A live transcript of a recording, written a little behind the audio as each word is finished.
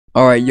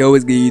Alright, yo,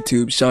 what's good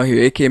YouTube? Shaw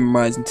here, aka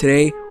Memorize, and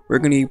today we're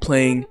gonna be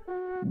playing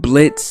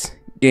Blitz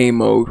game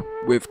mode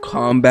with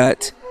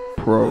Combat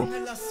Pro.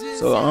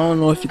 So I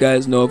don't know if you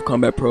guys know of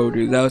Combat Pro,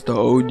 dude. That was the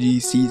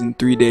OG season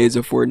 3 days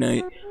of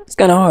Fortnite. It's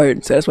kinda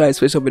hard, so that's why I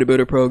switched over to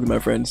Builder Pro because my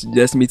friend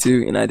suggested me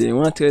to, and I didn't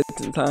want to at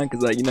the time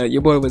because, like, you know,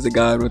 your boy was a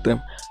god with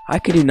them. I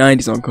could do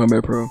 90s on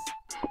Combat Pro.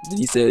 Then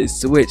he said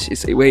switch,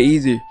 it's way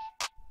easier,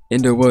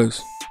 and there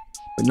was.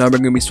 But now we're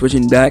going to be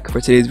switching back. For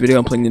today's video,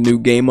 I'm playing the new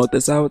game mode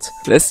that's out.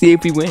 Let's see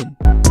if we win.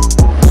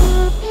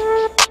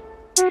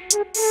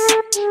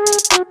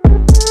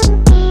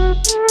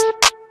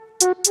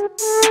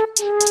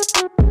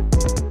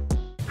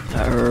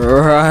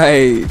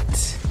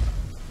 Alright.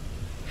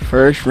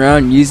 First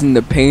round using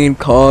the pain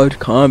called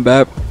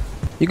Combat.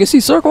 You can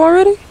see circle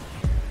already?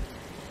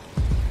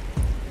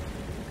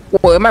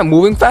 Well, am I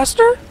moving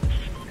faster?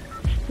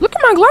 Look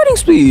at my gliding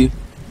speed.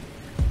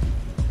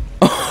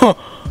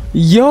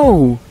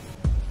 Yo!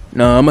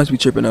 Nah, I must be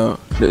tripping out.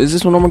 Is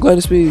this one on my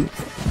gliding speed?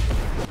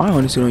 I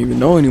honestly don't even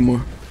know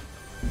anymore.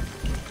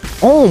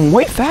 Oh, I'm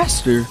way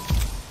faster.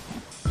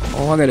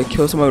 Oh, I gotta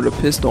kill somebody with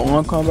a pistol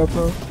on Combat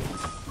Pro.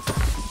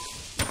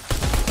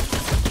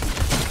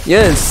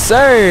 Yes,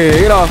 sir!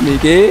 Get off me,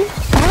 kid!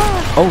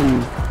 Oh.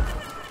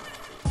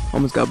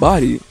 Almost got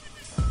bodied.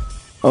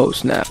 Oh,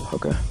 snap.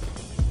 Okay.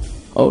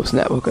 Oh,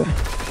 snap. Okay.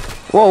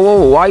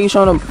 Whoa, why you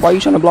trying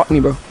to block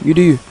me, bro? You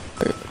do you.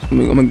 Right, I'm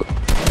gonna go.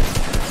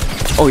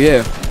 Oh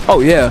yeah. Oh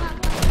yeah.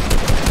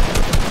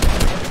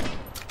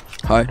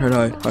 Hide.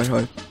 Let's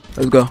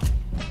go.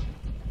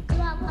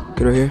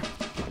 Get over here.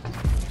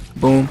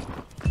 Boom.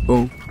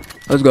 Boom.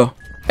 Let's go.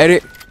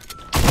 Edit.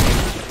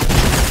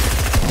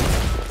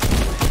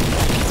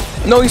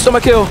 No, he stole my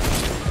kill.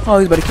 Oh,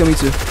 he's about to kill me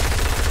too.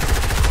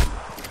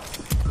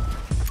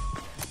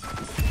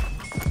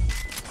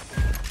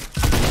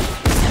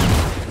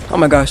 Oh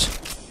my gosh.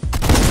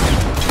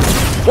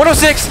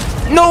 106.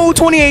 No,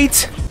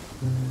 28.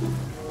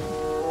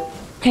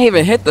 Can't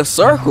even hit the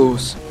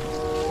circles.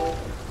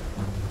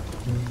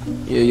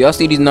 Yeah, y'all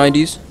see these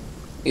 90s?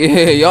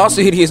 Yeah, y'all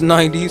see these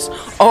 90s?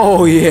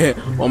 Oh yeah,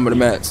 one of the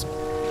mats.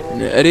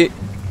 Edit.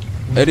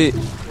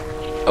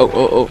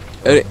 Oh,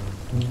 edit.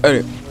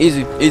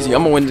 Easy.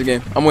 I'm gonna win this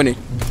game. I'm winning.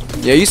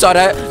 Yeah, you saw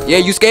that. Yeah,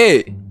 you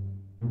scared.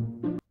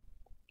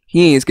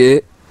 He ain't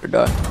scared. Or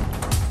die.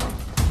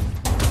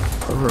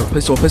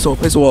 Pistol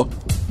wall.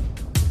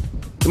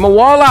 Get my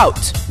wall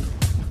out.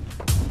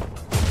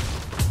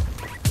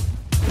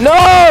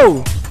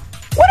 No!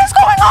 What is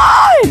going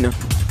on?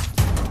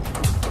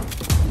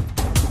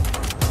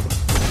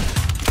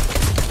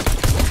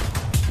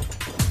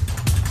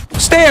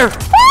 Stare!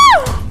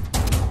 Ah!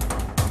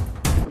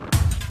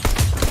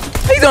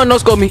 He's gonna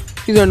no-scope me.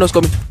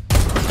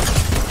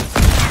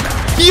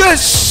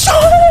 Yes!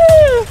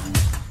 Sir!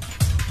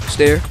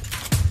 Stare.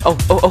 Oh.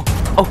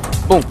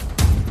 Boom.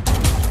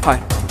 Hi.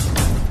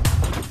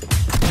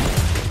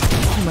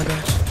 Oh my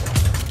gosh.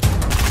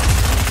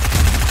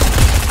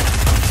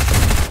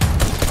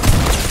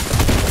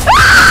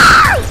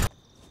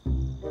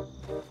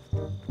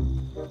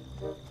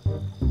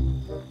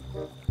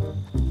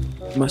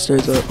 My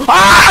stairs up.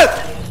 Ah!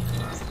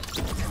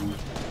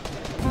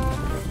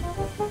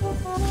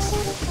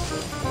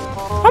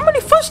 How many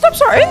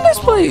footsteps are in this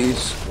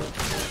place?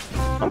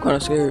 I'm kind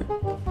of scared.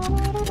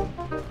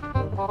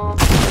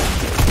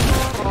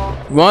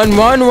 Run.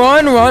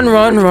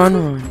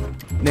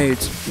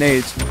 Nades.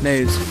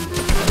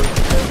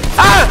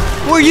 Ah!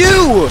 Who are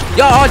you?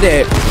 Y'all all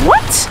dead.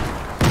 What?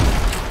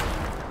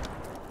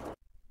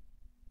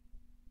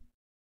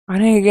 I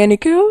didn't get any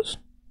kills?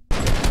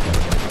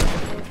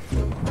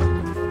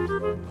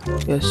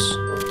 Yes.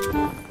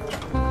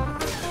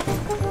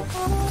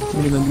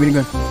 Give me the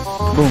gun.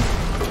 Boom.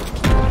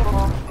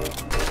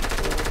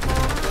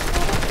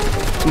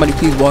 Somebody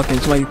please walk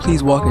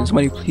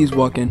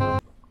in.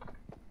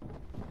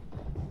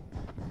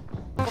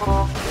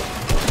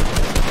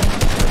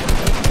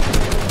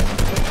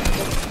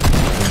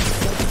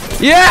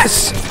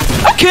 Yes!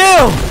 A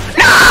kill!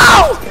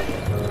 No!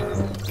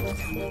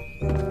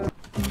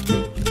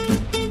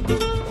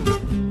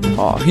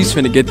 Oh, he's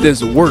finna get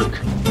this work.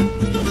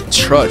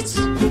 Trust.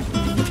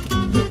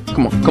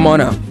 Come on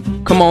now.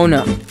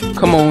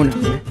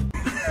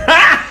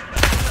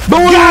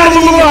 Boom!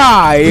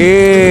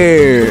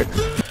 Yeah!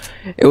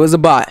 It was a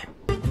bot.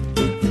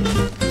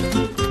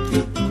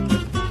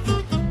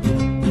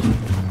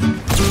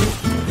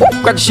 Woo!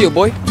 Got the shield,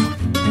 boy.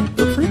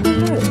 The freak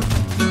was that?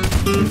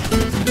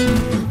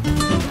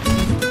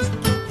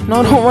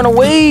 No, don't run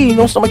away.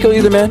 Don't steal my kill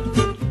either, man.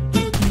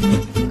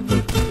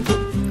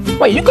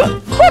 Wait, you can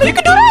do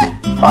that?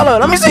 Hold on,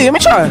 let me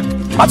try.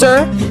 My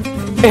turn.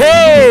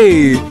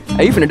 Hey,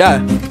 you finna die.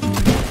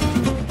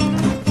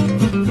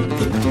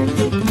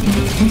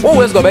 Oh,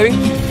 let's go, baby.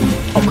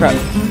 Oh, crap.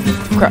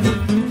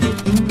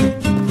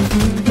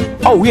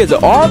 Oh, he has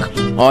an arc?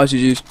 Oh,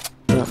 GG's.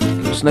 Yeah.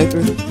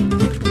 Sniper.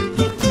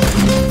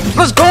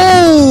 Let's go!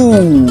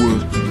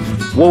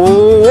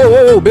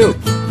 Whoa, Bill.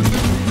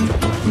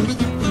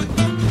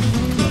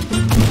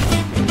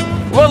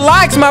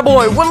 Relax, my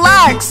boy,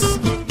 relax.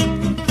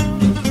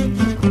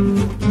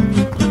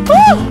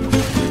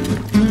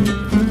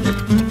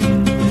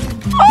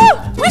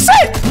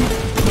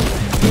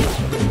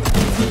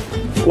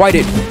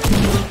 Whited.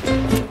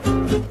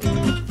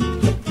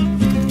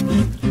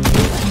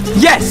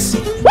 Yes!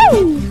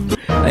 Woo!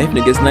 I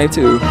even get sniped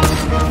too. Woo!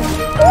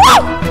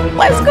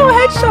 Let's go,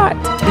 headshot.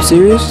 You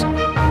serious?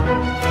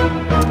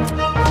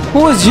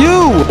 Who is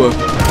you?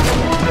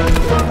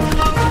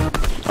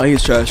 Oh,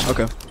 he's trash.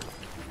 Okay.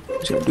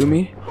 He's gonna do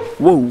me.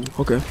 Whoa.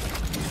 Okay.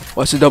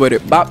 Watch the double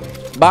hit. Bop.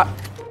 Bop.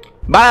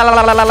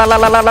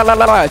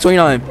 Bop.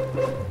 29.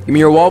 Give me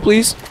your wall,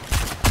 please.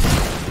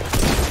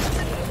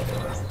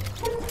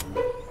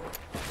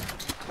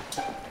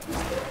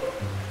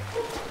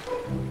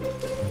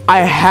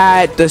 I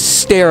had the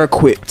stair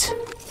equipped.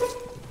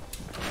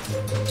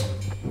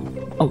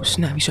 Oh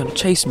snap, he's trying to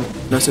chase me.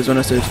 No, it says, no,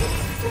 it says.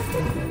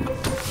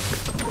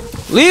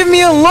 Leave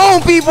me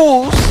alone,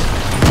 people!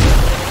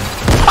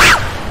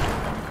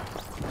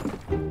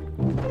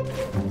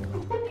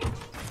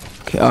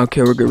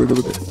 Okay, we're good, we're good,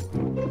 we're good.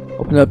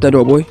 Open up that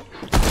door, boy.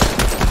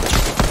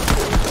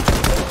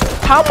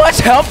 How much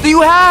health do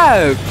you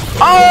have?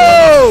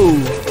 Oh!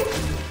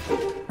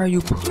 Are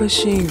you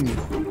pushing?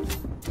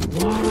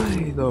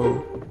 Why,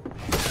 though?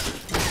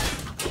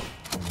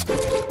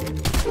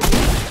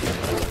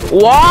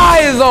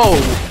 Why though?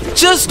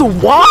 Just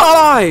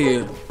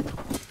why?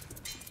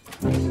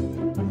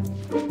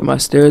 Are my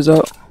stairs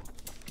up?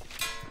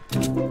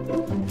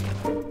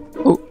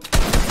 Oh,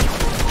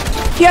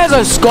 he has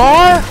a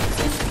scar?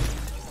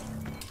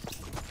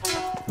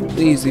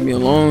 Please leave me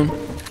alone.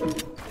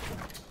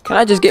 Can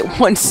I just get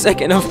 1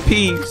 second of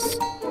peace?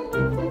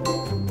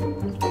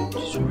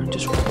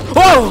 Just run.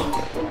 Oh!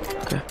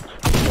 Okay.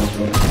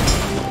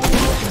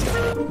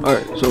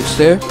 Alright, so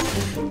stair.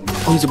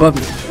 Oh, he's above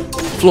me.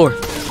 Floor.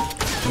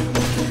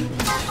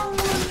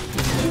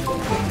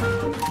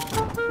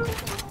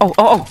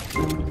 Oh.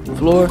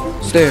 Floor,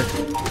 stair,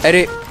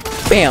 edit,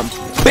 bam,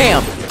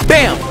 bam,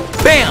 bam,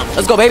 bam.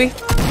 Let's go, baby.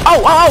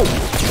 Oh. Oh,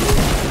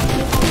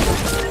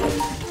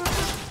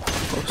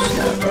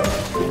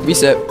 snap.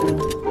 Reset.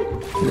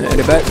 And then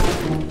edit back.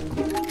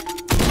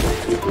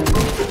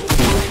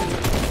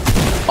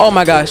 Oh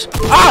my gosh.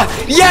 Ah,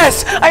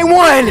 yes, I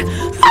won.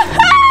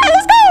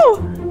 Let's go.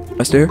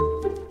 My stair.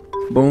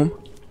 Boom,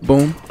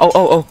 boom.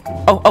 Oh,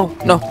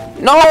 no.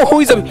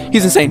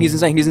 He's insane.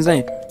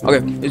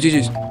 Okay, it's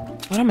GG's.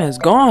 Oh, that man's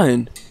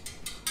gone.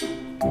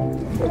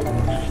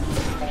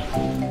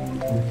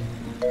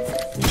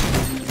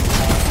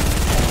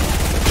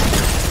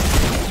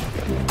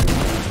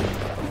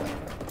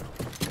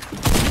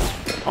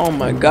 Oh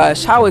my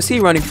gosh, how is he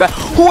running fast?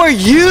 Who are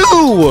you?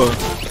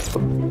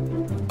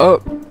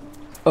 Up,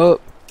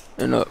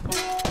 and up.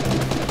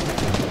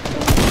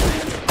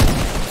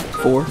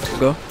 4,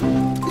 go.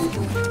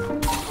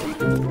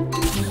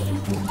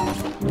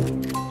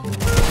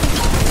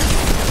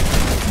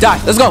 Die.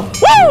 Let's go.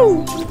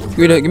 Woo!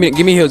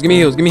 Give me heals.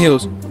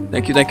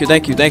 Thank you.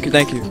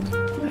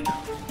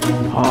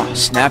 Oh,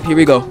 snap. Here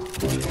we go.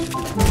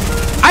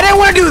 I didn't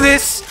want to do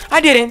this. I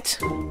didn't.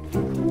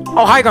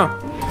 Oh, high ground.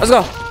 Let's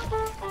go.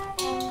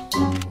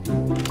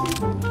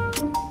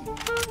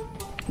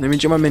 Let me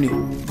check my menu.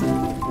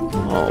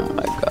 Oh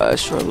my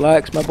gosh.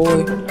 Relax, my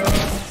boy.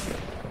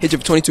 Hit you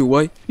for 22.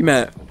 What? You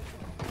mad?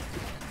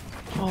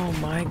 Oh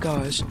my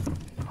gosh.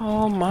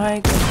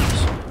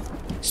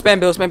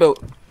 Spam build.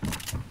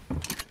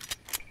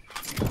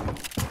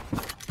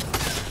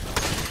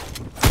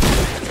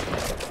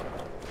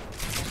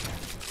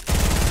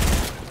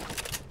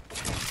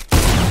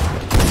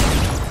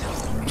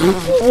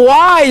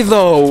 Why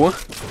though?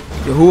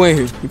 Yo, who ain't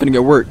here? You finna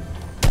get work.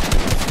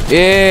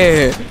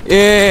 Yeah.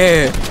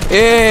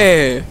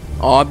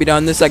 Oh, I'll be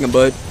down in a second,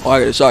 bud. Oh, I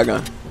got a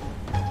shotgun.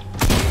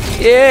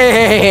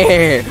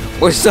 Yeah.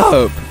 What's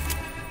up?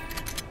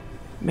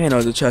 Man, I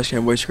was a trash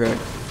can voice crack.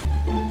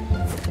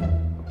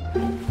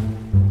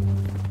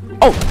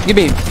 Oh, get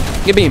beam.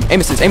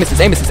 Aim assist.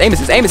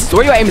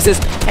 Where you at, aim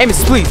assist?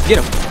 Please, get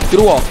him. Through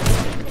the wall.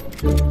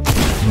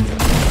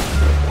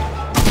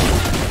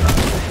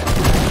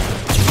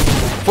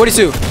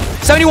 $42,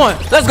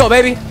 $71. Let's go,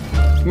 baby.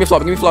 Give me a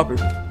flopper.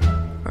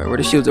 Alright, where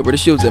the shields at,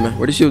 man?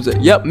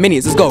 Yep,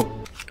 minis. Let's go.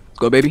 Let's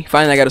go, baby.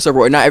 Finally, I got a server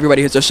where not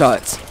everybody hits their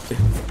shots.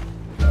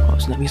 Oh,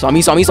 snap. He saw me.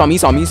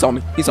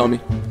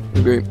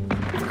 Great.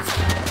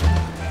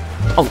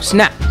 Oh,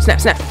 snap.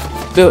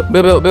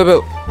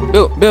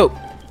 Build.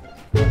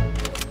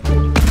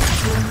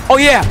 Oh,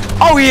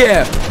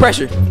 yeah.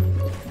 Pressure.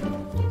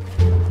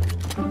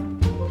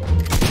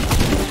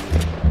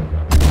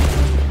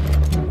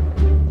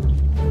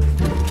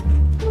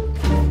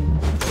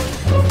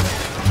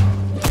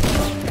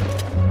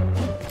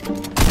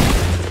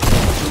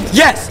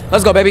 Yes!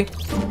 Let's go, baby.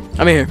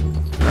 I'm in here.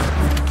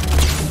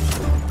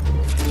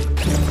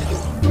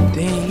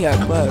 Dang, he got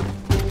clapped.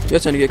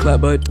 You're trying to get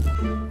clapped, bud.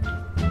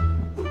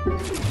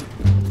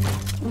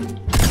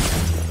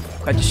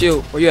 Got your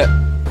shield. Where you at?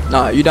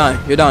 Nah, you're dying.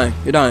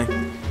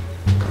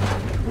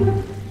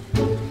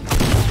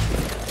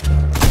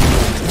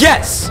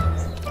 Yes!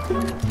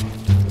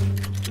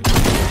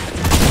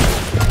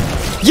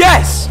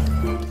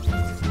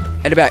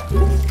 At the back.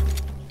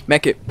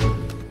 Mech it.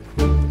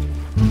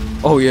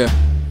 Oh yeah.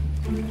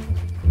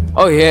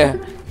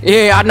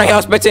 Yeah, I know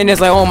y'all spectating this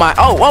like, oh my,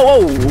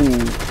 oh.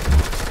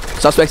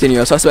 Stop spectating,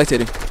 yo, stop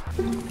spectating.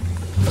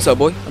 What's up,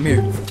 boy? I'm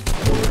here.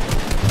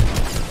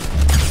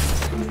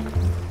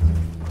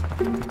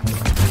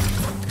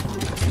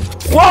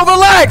 Whoa,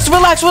 relax.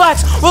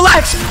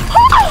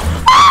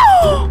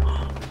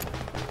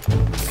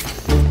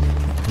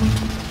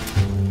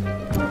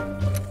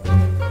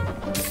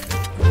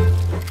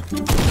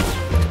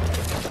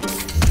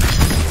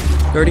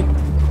 30.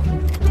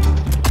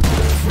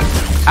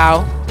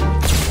 Ow.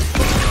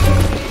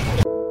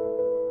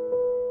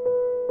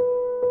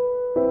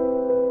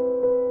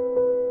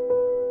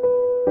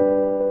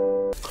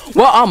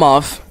 Well, I'm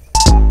off.